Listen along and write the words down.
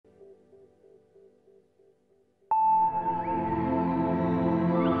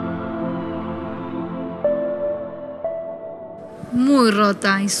muy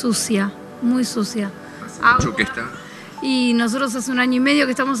rota y sucia, muy sucia. ¿Hace mucho que está? Y nosotros hace 1 año y medio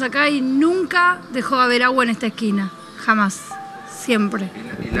que estamos acá y nunca dejó de haber agua en esta esquina, jamás, siempre.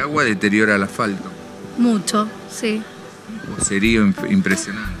 ¿El agua deteriora el asfalto? Mucho, sí. Un poserío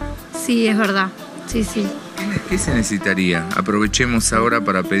impresionante. Sí, es verdad, sí, sí. ¿Qué se necesitaría? Aprovechemos ahora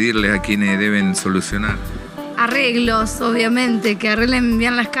para pedirles a quienes deben solucionar. Arreglos, obviamente, que arreglen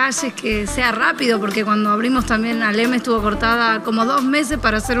bien las calles, que sea rápido, porque cuando abrimos también Alem estuvo cortada como 2 meses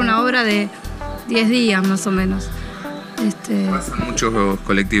para hacer una obra de 10 días más o menos. Pasan muchos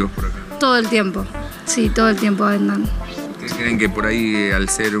colectivos por acá. Todo el tiempo, sí, todo el tiempo andan. ¿Ustedes creen que por ahí, al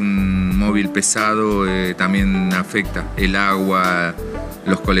ser un móvil pesado, también afecta el agua,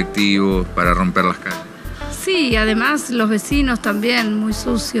 los colectivos, para romper las calles? Sí, además los vecinos también, muy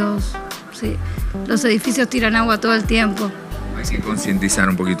sucios, sí. Los edificios tiran agua todo el tiempo. Hay que concientizar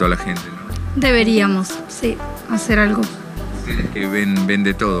un poquito a la gente, ¿no? Deberíamos, sí, hacer algo. Ustedes que ven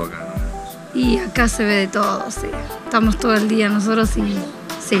de todo acá, ¿no? Y acá se ve de todo, sí. Estamos todo el día nosotros y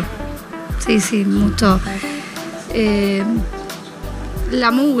sí, mucho.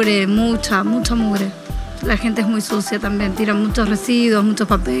 La mugre, mucha mugre. La gente es muy sucia también, tiran muchos residuos, muchos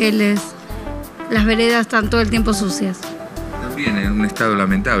papeles. Las veredas están todo el tiempo sucias. También en un estado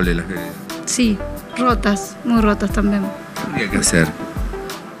lamentable las veredas. Sí, rotas, muy rotas también. ¿Qué habría que hacer?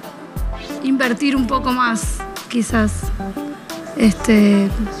 Invertir un poco más, quizás.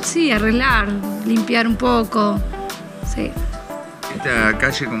 Sí, arreglar, limpiar un poco, sí. ¿Esta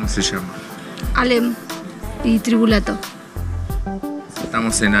calle cómo se llama? Alem y Tribulato.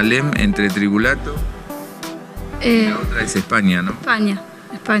 Estamos en Alem, entre Tribulato y la otra es España, ¿no? España.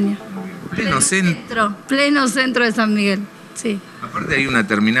 Pleno centro de San Miguel, sí. Aparte hay una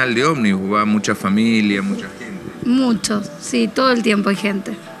terminal de ómnibus, va mucha familia, mucha gente. Muchos, sí, todo el tiempo hay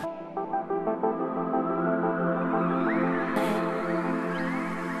gente.